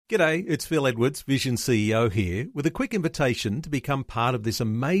G'day, it's Phil Edwards, Vision CEO here, with a quick invitation to become part of this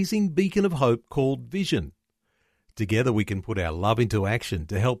amazing beacon of hope called Vision. Together we can put our love into action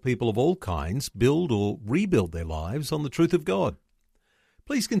to help people of all kinds build or rebuild their lives on the truth of God.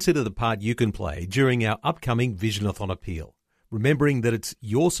 Please consider the part you can play during our upcoming Visionathon appeal, remembering that it's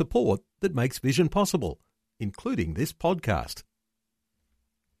your support that makes Vision possible, including this podcast.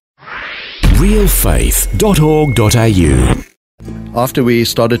 realfaith.org.au. After we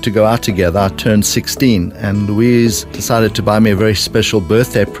started to go out together, I turned 16, and Louise decided to buy me a very special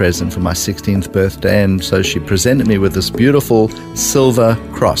birthday present for my 16th birthday, and so she presented me with this beautiful silver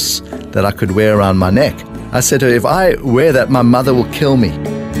cross that I could wear around my neck. I said to her, if I wear that, my mother will kill me.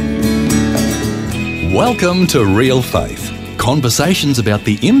 Welcome to Real Faith. Conversations about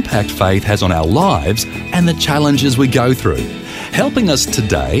the impact faith has on our lives and the challenges we go through, helping us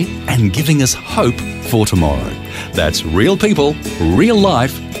today and giving us hope for tomorrow. That's real people, real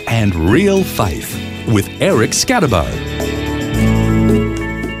life, and real faith with Eric Scatterbo.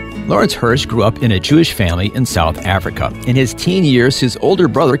 Lawrence Hirsch grew up in a Jewish family in South Africa. In his teen years, his older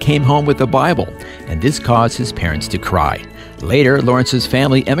brother came home with the Bible, and this caused his parents to cry. Later, Lawrence's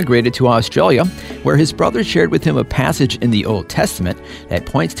family emigrated to Australia, where his brother shared with him a passage in the Old Testament that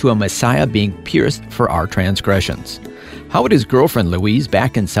points to a Messiah being pierced for our transgressions. How would his girlfriend Louise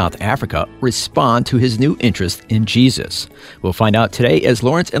back in South Africa respond to his new interest in Jesus? We'll find out today as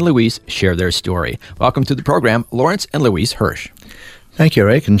Lawrence and Louise share their story. Welcome to the program, Lawrence and Louise Hirsch. Thank you,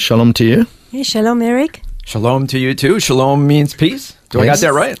 Eric, and shalom to you. Hey, shalom, Eric. Shalom to you too. Shalom means peace. Do I got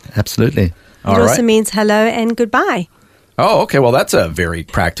that right? Absolutely. All it right. also means hello and goodbye. Oh, okay. Well, that's a very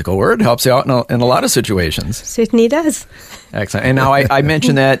practical word. Helps you out in a lot of situations. Certainly does. Excellent. And now I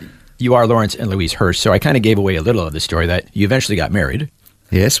mentioned that you are Lawrence and Louise Hirsch, so I kind of gave away a little of the story that you eventually got married.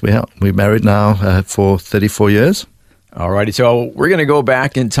 Yes, we're married now for 34 years. All righty. So we're going to go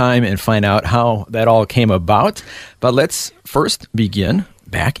back in time and find out how that all came about. But let's first begin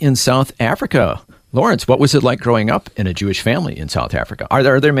back in South Africa. Lawrence, what was it like growing up in a Jewish family in South Africa?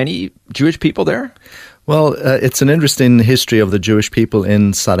 Are there many Jewish people there? Well, it's an interesting history of the Jewish people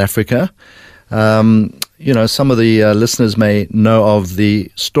in South Africa. Some of the listeners may know of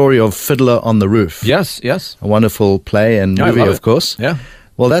the story of Fiddler on the Roof. Yes. A wonderful play and movie, of course. Yeah.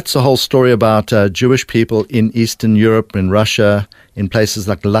 Well, that's a whole story about Jewish people in Eastern Europe, in Russia, in places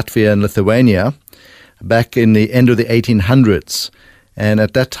like Latvia and Lithuania, back in the end of the 1800s. And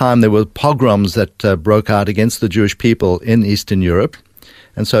at that time, there were pogroms that broke out against the Jewish people in Eastern Europe.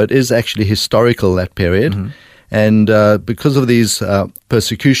 And so it is actually historical, that period. Mm-hmm. And because of these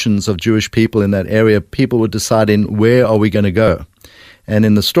persecutions of Jewish people in that area, people were deciding, where are we going to go? And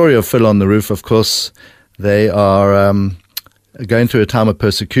in the story of Fiddler on the Roof, of course, they are going through a time of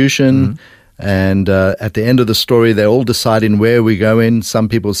persecution. Mm-hmm. And at the end of the story, they're all deciding where we're going. Some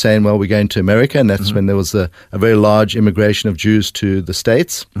people saying, well, we're going to America. And that's when there was a very large immigration of Jews to the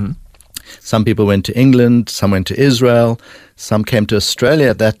States. Mm-hmm. Some people went to England. Some went to Israel. Some came to Australia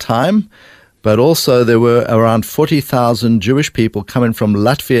at that time. But also there were around 40,000 Jewish people coming from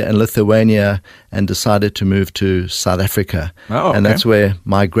Latvia and Lithuania and decided to move to South Africa. Oh, okay. And that's where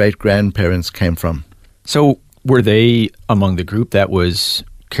my great-grandparents came from. So were they among the group that was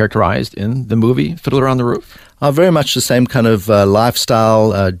characterized in the movie Fiddler on the Roof? Very much the same kind of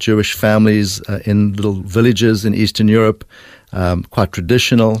lifestyle, Jewish families in little villages in Eastern Europe. Quite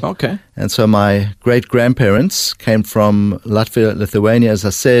traditional. Okay. And so my great-grandparents came from Latvia, Lithuania, as I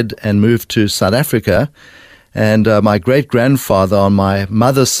said, and moved to South Africa. And my great-grandfather on my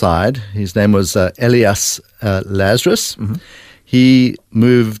mother's side, his name was Elias Lazarus. Mm-hmm. He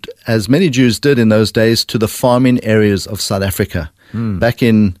moved, as many Jews did in those days, to the farming areas of South Africa. Back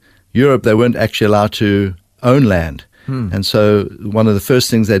in Europe, they weren't actually allowed to own land. And so one of the first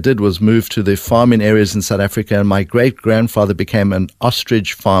things they did was move to the farming areas in South Africa, and my great-grandfather became an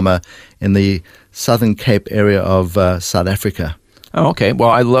ostrich farmer in the Southern Cape area of South Africa. Oh, okay. Well,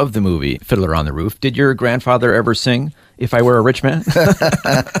 I love the movie Fiddler on the Roof. Did your grandfather ever sing If I Were a Rich Man?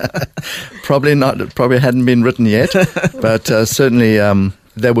 Probably not. It probably hadn't been written yet, but certainly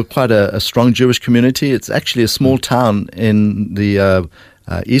they were quite a strong Jewish community. It's actually a small town in the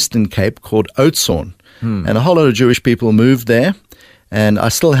Eastern Cape called Oudtshoorn. And a whole lot of Jewish people moved there. And I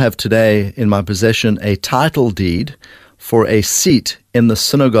still have today in my possession a title deed for a seat in the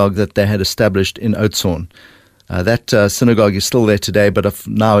synagogue that they had established in Oudtshoorn. That synagogue is still there today, but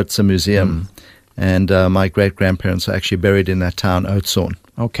now it's a museum. And my great-grandparents are actually buried in that town, Oudtshoorn.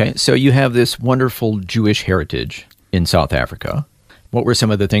 Okay, so you have this wonderful Jewish heritage in South Africa. What were some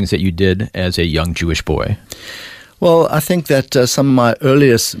of the things that you did as a young Jewish boy? Well, I think that some of my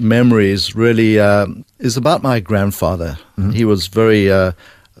earliest memories really is about my grandfather. Mm-hmm. He was very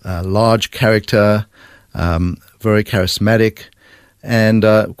large character, very charismatic, and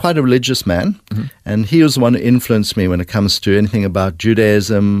quite a religious man. Mm-hmm. And he was the one who influenced me when it comes to anything about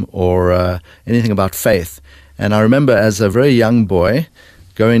Judaism or anything about faith. And I remember as a very young boy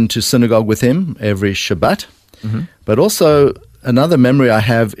going to synagogue with him every Shabbat. Mm-hmm. But also another memory I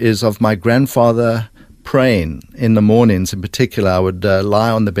have is of my grandfather praying in the mornings. In particular, I would lie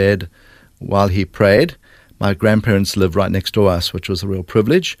on the bed while he prayed. My grandparents lived right next to us, which was a real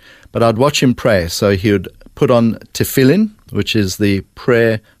privilege. But I'd watch him pray. So he would put on tefillin, which is the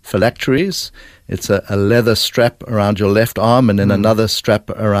prayer phylacteries. It's a leather strap around your left arm and then another strap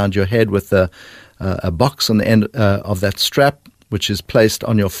around your head with a box on the end of that strap, which is placed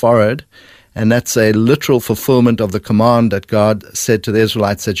on your forehead. And that's a literal fulfillment of the command that God said to the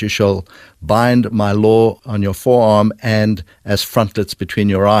Israelites that you shall bind my law on your forearm and as frontlets between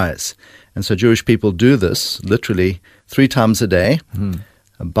your eyes. And so Jewish people do this literally 3 times a day,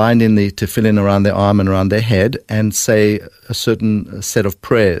 binding the tefillin around their arm and around their head and say a certain set of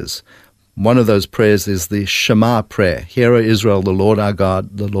prayers. One of those prayers is the Shema prayer. Hear, O Israel, the Lord our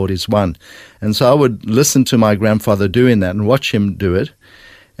God, the Lord is one. And so I would listen to my grandfather doing that and watch him do it.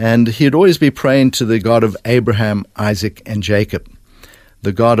 And he'd always be praying to the God of Abraham, Isaac, and Jacob,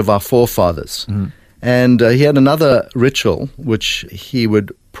 the God of our forefathers. Mm. And he had another ritual, which he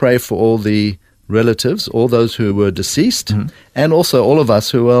would pray for all the relatives, all those who were deceased, and also all of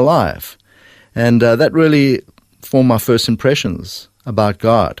us who were alive. And that really formed my first impressions about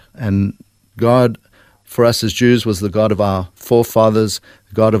God. And God, for us as Jews, was the God of our forefathers,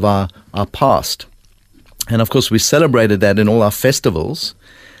 the God of our past. And of course, we celebrated that in all our festivals,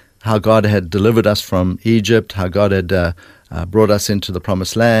 how God had delivered us from Egypt, how God had brought us into the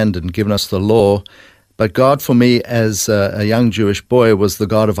Promised Land and given us the law. But God, for me, as a young Jewish boy, was the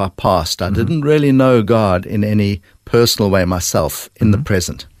God of our past. I didn't really know God in any personal way myself in the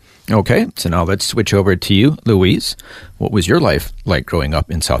present. Okay, so now let's switch over to you, Louise. What was your life like growing up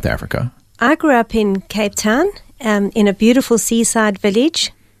in South Africa? I grew up in Cape Town, in a beautiful seaside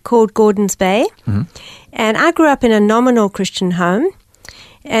village called Gordons Bay. Mm-hmm. And I grew up in a nominal Christian home.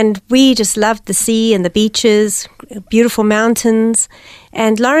 And we just loved the sea and the beaches, beautiful mountains.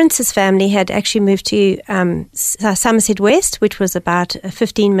 And Lawrence's family had actually moved to Somerset West, which was about a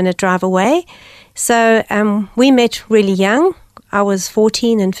 15-minute drive away. So we met really young. I was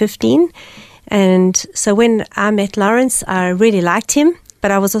 14 and 15. And so when I met Lawrence, I really liked him,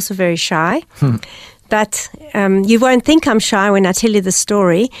 but I was also very shy. But you won't think I'm shy when I tell you the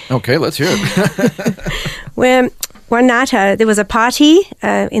story. Okay, let's hear it. One night there was a party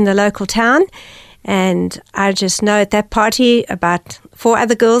in the local town, and I just know at that party about 4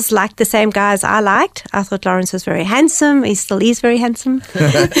 other girls liked the same guy as I liked. I thought Lawrence was very handsome. He still is very handsome.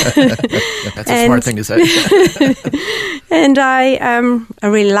 That's a smart thing to say. And I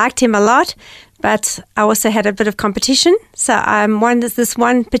really liked him a lot, but I also had a bit of competition. So this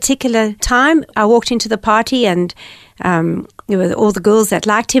one particular time, I walked into the party, and all the girls that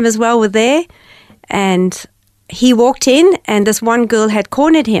liked him as well were there, and he walked in, and this one girl had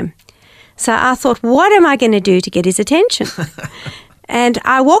cornered him. So I thought, what am I going to do to get his attention? And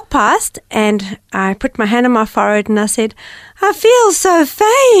I walked past, and I put my hand on my forehead, and I said, I feel so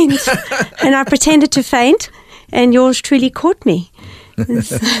faint. And I pretended to faint, and yours truly caught me. I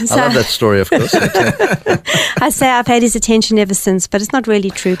love that story, of course. I say I've had his attention ever since, but it's not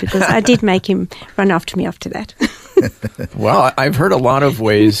really true, because I did make him run after me after that. Well, I've heard a lot of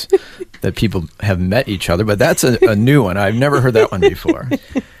ways that people have met each other, but that's a new one. I've never heard that one before.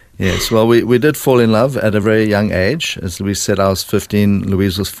 Yes, well, we did fall in love at a very young age. As Louise said, I was 15,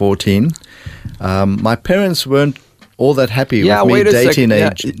 Louise was 14. My parents weren't all that happy with me dating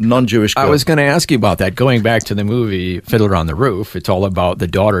a non-Jewish girl. I was going to ask you about that. Going back to the movie Fiddler on the Roof, it's all about the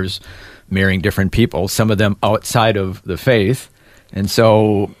daughters marrying different people, some of them outside of the faith. And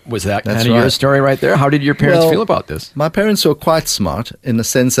so was that kind of your story right there? How did your parents feel about this? My parents were quite smart in the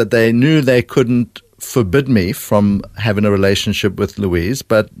sense that they knew they couldn't forbid me from having a relationship with Louise,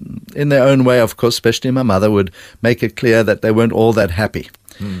 but in their own way, of course, especially my mother, would make it clear that they weren't all that happy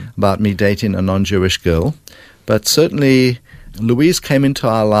about me dating a non-Jewish girl. But certainly Louise came into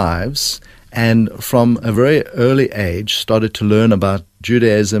our lives and from a very early age started to learn about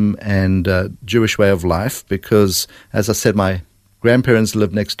Judaism and Jewish way of life because, as I said, my grandparents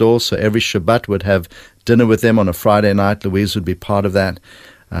lived next door, so every Shabbat would have dinner with them on a Friday night. Louise would be part of that,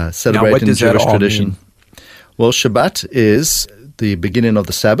 celebrating Jewish tradition. Mean? Well, Shabbat is the beginning of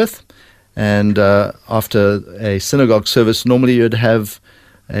the Sabbath, and after a synagogue service, normally you'd have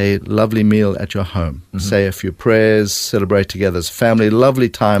a lovely meal at your home, say a few prayers, celebrate together as a family, lovely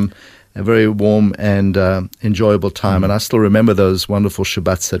time a very warm and enjoyable time. And I still remember those wonderful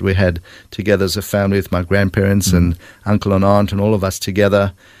Shabbats that we had together as a family with my grandparents and uncle and aunt and all of us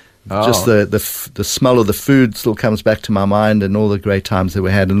together. Just the smell of the food still comes back to my mind, and all the great times that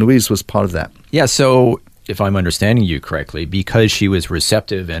we had. And Louise was part of that. Yeah, so if I'm understanding you correctly, because she was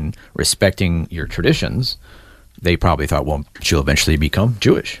receptive and respecting your traditions, they probably thought, well, she'll eventually become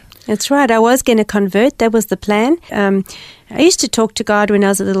Jewish. That's right. I was going to convert. That was the plan. I used to talk to God when I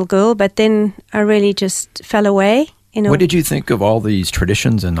was a little girl, but then I really just fell away. What did you think of all these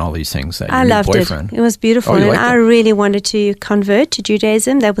traditions and all these things that your I new loved boyfriend? It was beautiful. And I really wanted to convert to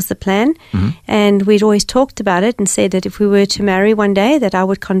Judaism. That was the plan. And we'd always talked about it and said that if we were to marry one day, that I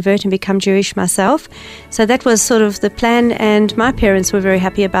would convert and become Jewish myself. So that was sort of the plan, and my parents were very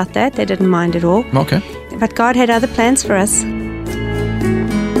happy about that. They didn't mind at all. Okay. But God had other plans for us.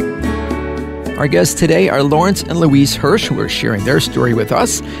 Our guests today are Lawrence and Louise Hirsch, who are sharing their story with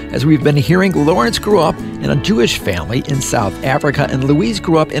us. As we've been hearing, Lawrence grew up in a Jewish family in South Africa, and Louise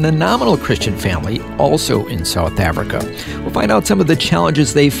grew up in a nominal Christian family also in South Africa. We'll find out some of the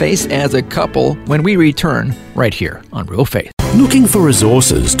challenges they face as a couple when we return right here on Real Faith. Looking for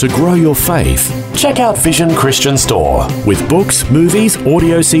resources to grow your faith? Check out Vision Christian Store with books, movies,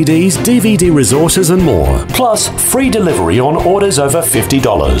 audio CDs, DVD resources and more. Plus, free delivery on orders over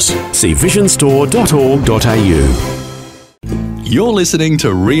 $50. See visionstore.org.au. You're listening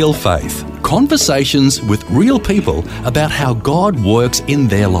to Real Faith, conversations with real people about how God works in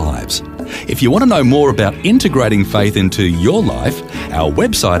their lives. If you want to know more about integrating faith into your life, our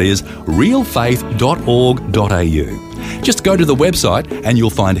website is realfaith.org.au. Just go to the website and you'll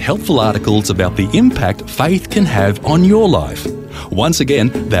find helpful articles about the impact faith can have on your life. Once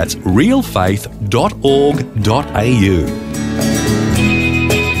again, that's realfaith.org.au.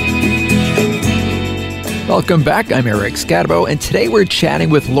 Welcome back. I'm Eric Scatabo, and today we're chatting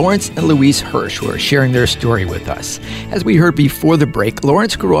with Lawrence and Louise Hirsch, who are sharing their story with us. As we heard before the break,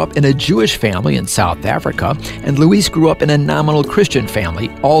 Lawrence grew up in a Jewish family in South Africa, and Louise grew up in a nominal Christian family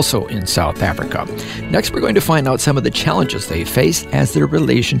also in South Africa. Next, we're going to find out some of the challenges they faced as their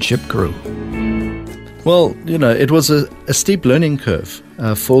relationship grew. Well, it was a steep learning curve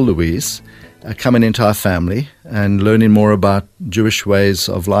for Louise coming into our family and learning more about Jewish ways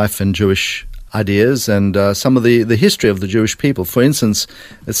of life and Jewish ideas and some of the history of the Jewish people. For instance,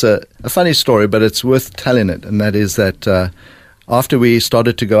 it's a funny story, but it's worth telling it, and that is that after we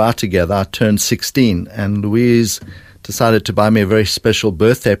started to go out together, I turned 16, and Louise decided to buy me a very special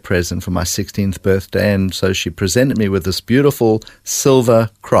birthday present for my 16th birthday, and so she presented me with this beautiful silver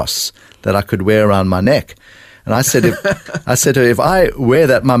cross that I could wear around my neck. And I said to her, if I wear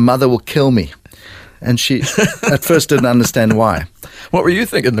that, my mother will kill me. And she at first didn't understand why. What were you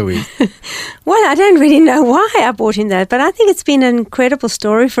thinking, Louise? Well, I don't really know why I bought him that, but I think it's been an incredible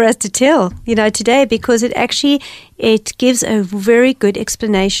story for us to tell, today, because it gives a very good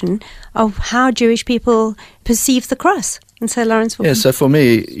explanation of how Jewish people perceive the cross. And so, Lawrence, so for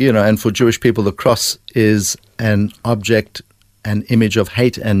me, and for Jewish people, the cross is an object, an image of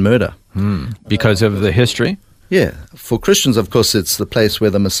hate and murder. Because of the history? Yeah. For Christians, of course, it's the place where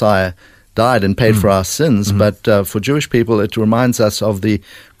the Messiah died and paid for our sins, but for Jewish people it reminds us of the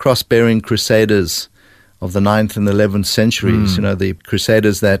cross-bearing crusaders of the 9th and 11th centuries, the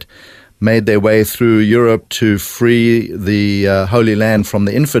crusaders that made their way through Europe to free the Holy Land from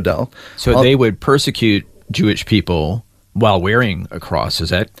the infidel. So they would persecute Jewish people while wearing a cross,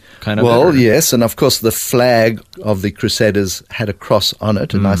 is that kind of Well, yes, and of course the flag of the Crusaders had a cross on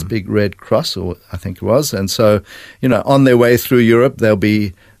it, a nice big red cross, or I think it was, and so, on their way through Europe they'll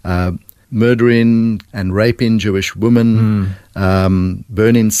be murdering and raping Jewish women,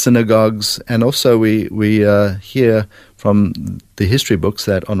 burning synagogues, and also we hear from the history books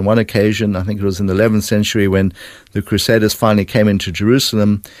that on one occasion, I think it was in the 11th century, when the Crusaders finally came into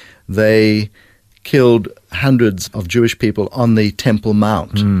Jerusalem, they killed hundreds of Jewish people on the Temple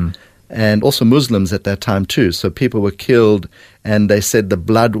Mount, and also Muslims at that time too. So people were killed, and they said the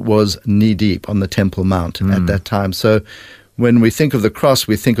blood was knee-deep on the Temple Mount at that time. So when we think of the cross,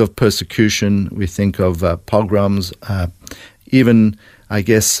 we think of persecution, we think of pogroms, even, I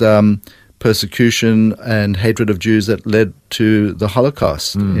guess, persecution and hatred of Jews that led to the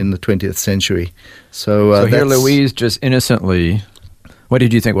Holocaust in the 20th century. So here Louise just innocently, what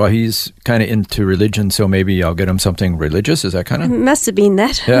did you think? Well, he's kind of into religion, so maybe I'll get him something religious. Is that kind of? Must have been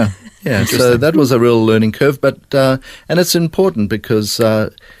that. Yeah. Yeah, so that was a real learning curve, but and it's important because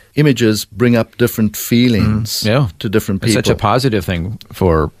images bring up different feelings to different people. It's such a positive thing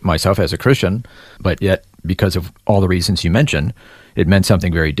for myself as a Christian, but yet because of all the reasons you mentioned, it meant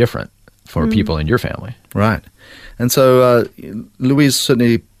something very different for people in your family. Right. And so Louise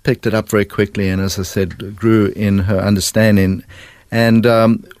certainly picked it up very quickly and, as I said, grew in her understanding. And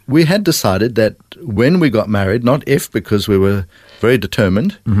we had decided that when we got married, not if, because we were very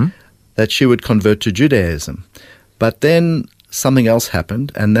determined, that she would convert to Judaism. But then something else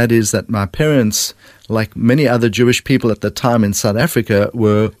happened, and that is that my parents, like many other Jewish people at the time in South Africa,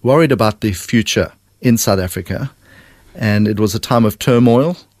 were worried about the future in South Africa. And it was a time of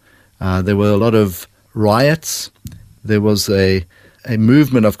turmoil. There were a lot of riots. There was a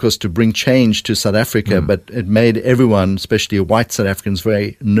movement, of course, to bring change to South Africa, but it made everyone, especially white South Africans,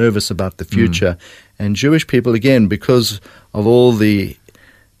 very nervous about the future. And Jewish people, again, because of all the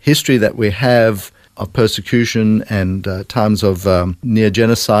history that we have of persecution and times of near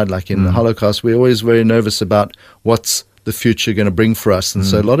genocide, like in the Holocaust, we're always very nervous about what's the future going to bring for us. And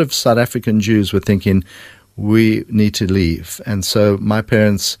so a lot of South African Jews were thinking, we need to leave. And so my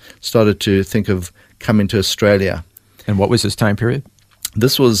parents started to think of coming to Australia. And what was this time period?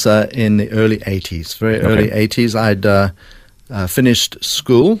 This was in the early 80s, early 80s. I'd finished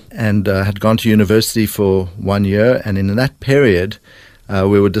school and had gone to university for 1 year. And in that period,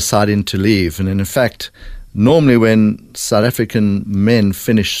 we were deciding to leave. And in fact, normally when South African men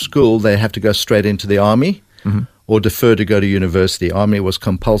finish school, they have to go straight into the army or defer to go to university. Army was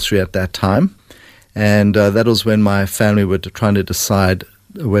compulsory at that time. And that was when my family were trying to decide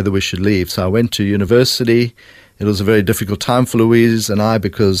whether we should leave. So I went to university. It was a very difficult time for Louise and I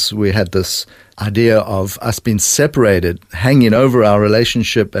because we had this idea of us being separated, hanging over our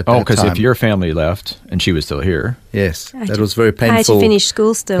relationship at that time. Oh, because if your family left and she was still here. Yes, that was very painful. I had to finish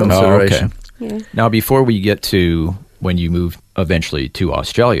school still. Consideration. Oh, okay. Yeah. Now, before we get to when you moved eventually to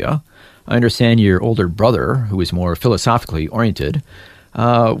Australia, I understand your older brother, who was more philosophically oriented,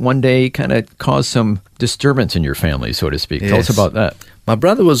 one day kind of caused some disturbance in your family, so to speak. Tell us about that. My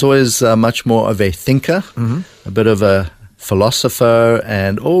brother was always much more of a thinker, a bit of a philosopher,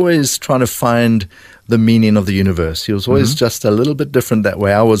 and always trying to find the meaning of the universe. He was always just a little bit different that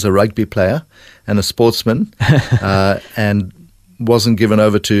way. I was a rugby player and a sportsman, and wasn't given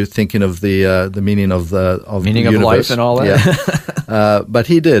over to thinking of the meaning of the meaning of universe. Life and all that. Yeah. But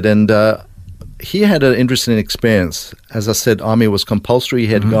he did, and he had an interesting experience. As I said, Army was compulsory.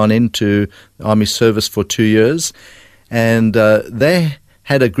 He had gone into Army service for 2 years, and they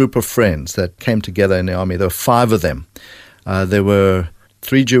had a group of friends that came together in the Army. There were 5 of them. There were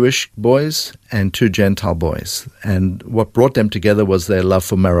 3 Jewish boys and 2 Gentile boys. And what brought them together was their love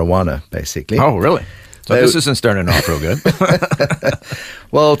for marijuana, basically. Oh, really? So this isn't starting off real good.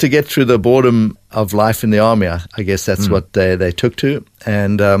 Well, to get through the boredom of life in the Army, I guess that's what they took to.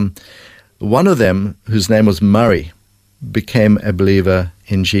 And one of them, whose name was Murray, became a believer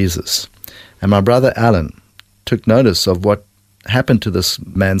in Jesus. And my brother Alan took notice of what happened to this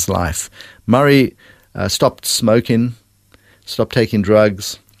man's life. Murray stopped smoking, stopped taking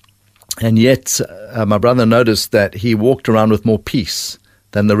drugs, and yet my brother noticed that he walked around with more peace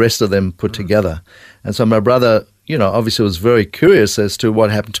than the rest of them put together. And so my brother, obviously was very curious as to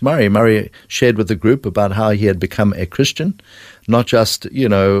what happened to Murray. Murray shared with the group about how he had become a Christian, not just,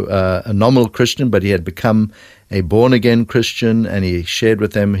 a nominal Christian, but he had become a born-again Christian, and he shared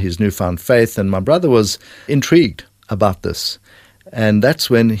with them his newfound faith. And my brother was intrigued about this. And that's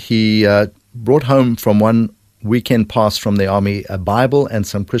when he brought home from one weekend pass from the Army a Bible and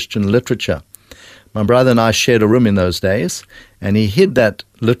some Christian literature. My brother and I shared a room in those days, and he hid that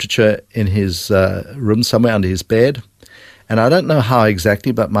literature in his room somewhere under his bed. And I don't know how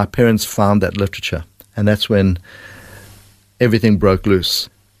exactly, but my parents found that literature. And that's when everything broke loose.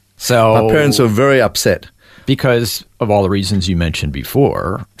 So my parents were very upset. Because of all the reasons you mentioned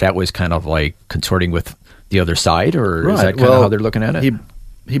before, that was kind of like consorting with the other side, or is that kind of how they're looking at it?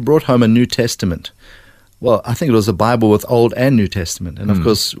 He brought home a New Testament. Well, I think it was a Bible with Old and New Testament. And of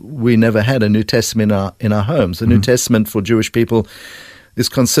course, we never had a New Testament in our homes. The New Testament for Jewish people is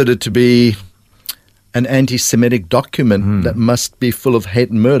considered to be an anti-Semitic document that must be full of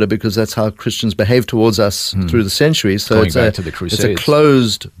hate and murder, because that's how Christians behave towards us through the centuries. So Going back to the Crusades. It's a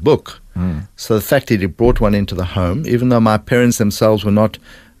closed book. So the fact that he brought one into the home, even though my parents themselves were not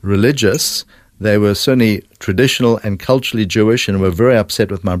religious, they were certainly traditional and culturally Jewish, and were very upset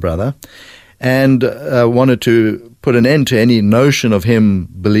with my brother, and wanted to put an end to any notion of him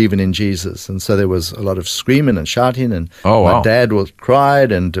believing in Jesus. And so there was a lot of screaming and shouting, and my dad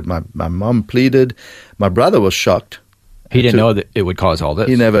cried, and my mom pleaded. My brother was shocked. He didn't know that it would cause all this.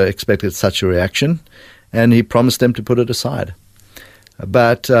 He never expected such a reaction, and he promised them to put it aside.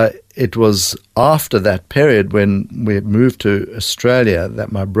 But it was after that period, when we moved to Australia,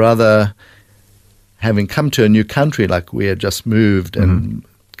 that my brother, having come to a new country, like we had just moved and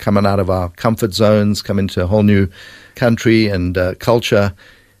coming out of our comfort zones, coming to a whole new country and culture,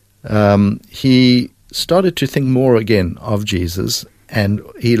 he started to think more again of Jesus, and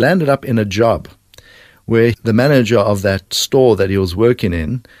he landed up in a job where the manager of that store that he was working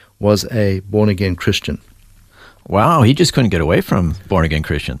in was a born-again Christian. Wow, he just couldn't get away from born-again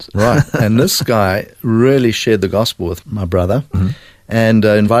Christians. Right, and this guy really shared the gospel with my brother, and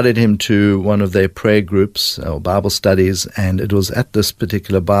invited him to one of their prayer groups or Bible studies, and it was at this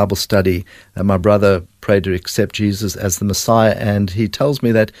particular Bible study that my brother prayed to accept Jesus as the Messiah, and he tells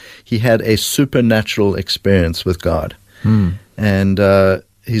me that he had a supernatural experience with God, and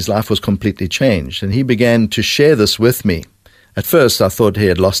his life was completely changed, and he began to share this with me. At first, I thought he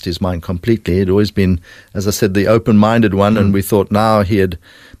had lost his mind completely. He'd always been, as I said, the open-minded one, and we thought now he had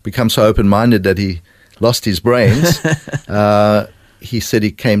become so open-minded that he lost his brains. He said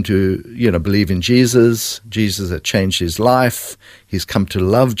he came to, believe in Jesus. Jesus had changed his life. He's come to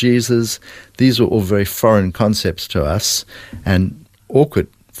love Jesus. These were all very foreign concepts to us and awkward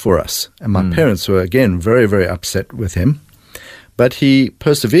for us. And my parents were, again, very, very upset with him. But he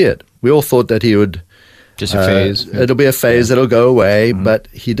persevered. We all thought that he would... Just a phase. It'll be a phase, it'll go away, but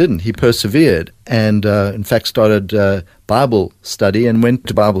he didn't. He persevered and, in fact, started Bible study and went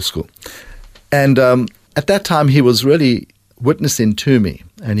to Bible school. And at that time, he was really witnessing to me,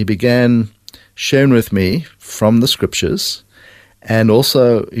 and he began sharing with me from the Scriptures, and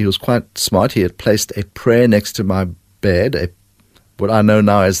also he was quite smart. He had placed a prayer next to my bed, what I know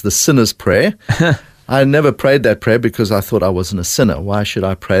now as the sinner's prayer. I never prayed that prayer because I thought I wasn't a sinner. Why should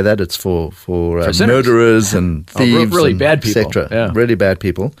I pray that? It's for murderers and thieves, really and bad people, etc. Really bad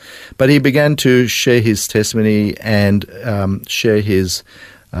people. But he began to share his testimony and share his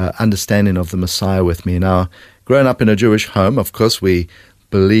understanding of the Messiah with me. Now, growing up in a Jewish home, of course, we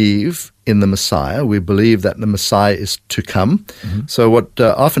believe in the Messiah. We believe that the Messiah is to come. So what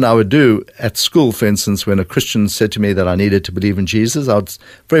often I would do at school, for instance, when a Christian said to me that I needed to believe in Jesus, I would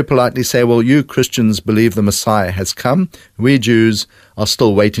very politely say, well, you Christians believe the Messiah has come. We Jews are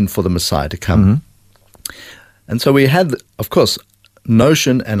still waiting for the Messiah to come. And so we had, of course,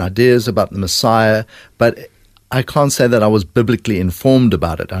 notion and ideas about the Messiah, but I can't say that I was biblically informed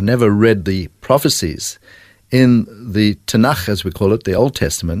about it. I never read the prophecies in the Tanakh, as we call it, the Old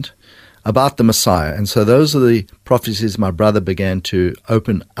Testament, about the Messiah. And so those are the prophecies my brother began to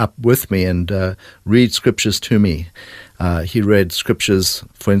open up with me and read scriptures to me. He read scriptures,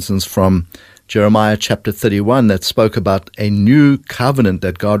 for instance, from Jeremiah chapter 31 that spoke about a new covenant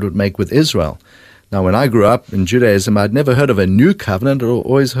that God would make with Israel. Now, when I grew up in Judaism, I'd never heard of a new covenant. I'd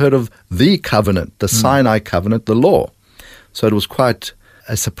always heard of the covenant, the Sinai covenant, the law. So it was quite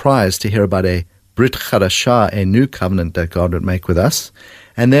a surprise to hear about a Brit Chadashah, a new covenant that God would make with us.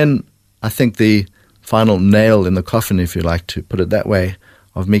 And then I think the final nail in the coffin, if you like to put it that way,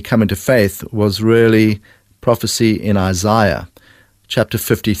 of me coming to faith was really prophecy in Isaiah chapter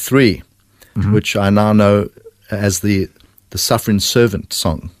 53, which I now know as the suffering servant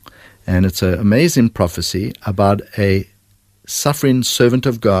song. And it's an amazing prophecy about a suffering servant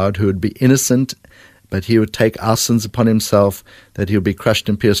of God who would be innocent, but he would take our sins upon himself, that he would be crushed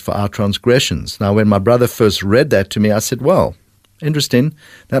and pierced for our transgressions. Now, when my brother first read that to me, I said, well, interesting.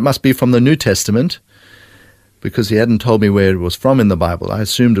 That must be from the New Testament, because he hadn't told me where it was from in the Bible. I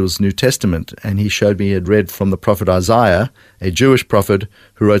assumed it was New Testament, and he showed me he had read from the prophet Isaiah, a Jewish prophet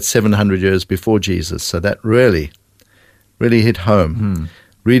who wrote 700 years before Jesus. So that really, really hit home.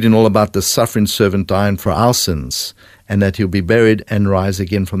 Reading all about the suffering servant dying for our sins, and that he'll be buried and rise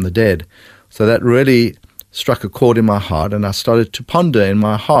again from the dead. So that really struck a chord in my heart, and I started to ponder in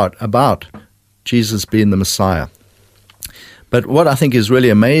my heart about Jesus being the Messiah. But what I think is really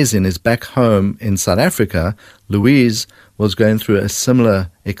amazing is back home in South Africa, Louise was going through a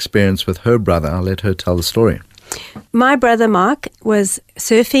similar experience with her brother. I'll let her tell the story. My brother Mark was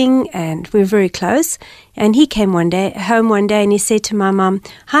surfing, and we were very close, and he came home one day and he said to my mom,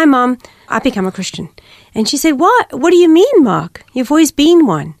 "Hi Mom, I've become a Christian." And she said, What do you mean, Mark? You've always been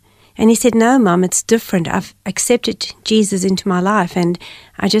one. And he said, "No, Mom, it's different. I've accepted Jesus into my life, and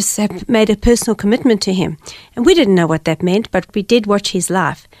I just have made a personal commitment to him." And we didn't know what that meant, but we did watch his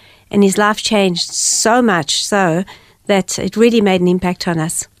life. And his life changed so much so that it really made an impact on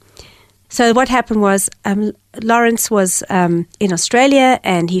us. So what happened was Lawrence was in Australia,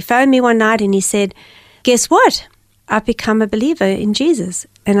 and he phoned me one night and he said, "Guess what? I've become a believer in Jesus."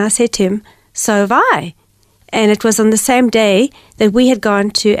 And I said to him, "So have I." And it was on the same day that we had gone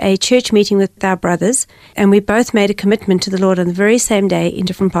to a church meeting with our brothers, and we both made a commitment to the Lord on the very same day in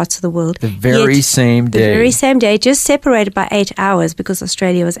different parts of the world. The very same day. The very same day, just separated by 8 hours because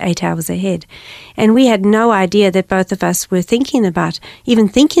Australia was 8 hours ahead. And we had no idea that both of us were even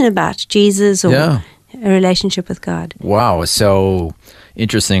thinking about Jesus or a relationship with God. Wow. So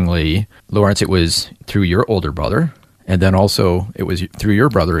Interestingly, Lawrence, it was through your older brother, and then also it was through your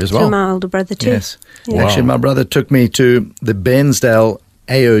brother as well. Through my older brother too. Yes. Yeah. Actually, my brother took me to the Bairnsdale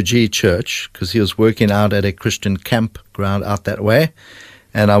AOG church because he was working out at a Christian campground out that way.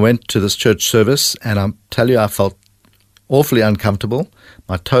 And I went to this church service, and I tell you, I felt awfully uncomfortable.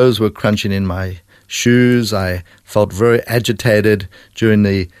 My toes were crunching in my shoes. I felt very agitated during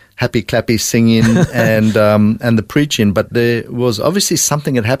the happy clappy singing and the preaching. But there was obviously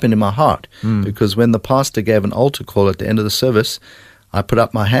something that happened in my heart because when the pastor gave an altar call at the end of the service, I put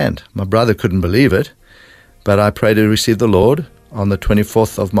up my hand. My brother couldn't believe it, but I prayed to receive the Lord on the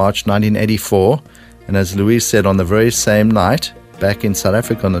 24th of March, 1984. And as Louise said, on the very same night, back in South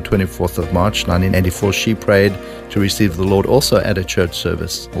Africa on the 24th of March, 1984, she prayed to receive the Lord also at a church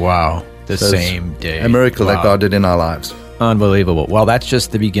service. Wow. The same day. A miracle that God did in our lives. Unbelievable. Well, that's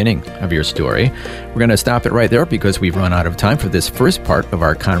just the beginning of your story. We're going to stop it right there because we've run out of time for this first part of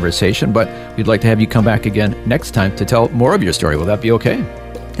our conversation, but we'd like to have you come back again next time to tell more of your story. Will that be okay?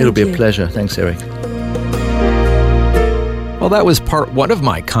 It'll be a pleasure. Thanks, Eric. Well, that was part one of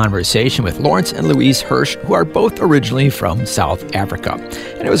my conversation with Lawrence and Louise Hirsch, who are both originally from South Africa.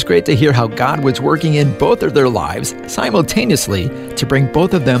 And it was great to hear how God was working in both of their lives simultaneously to bring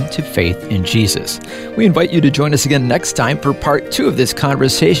both of them to faith in Jesus. We invite you to join us again next time for part two of this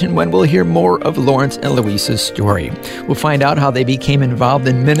conversation when we'll hear more of Lawrence and Louise's story. We'll find out how they became involved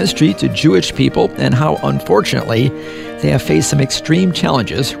in ministry to Jewish people and how, unfortunately, they have faced some extreme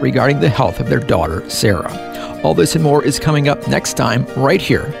challenges regarding the health of their daughter, Sarah. All this and more is coming up next time right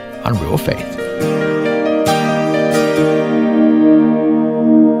here on Real Faith.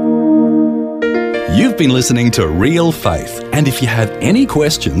 You've been listening to Real Faith, and if you have any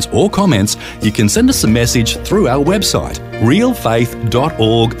questions or comments, you can send us a message through our website,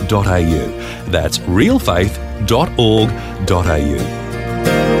 realfaith.org.au. That's realfaith.org.au.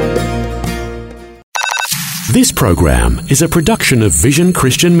 This program is a production of Vision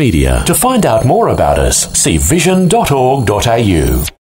Christian Media. To find out more about us, see vision.org.au.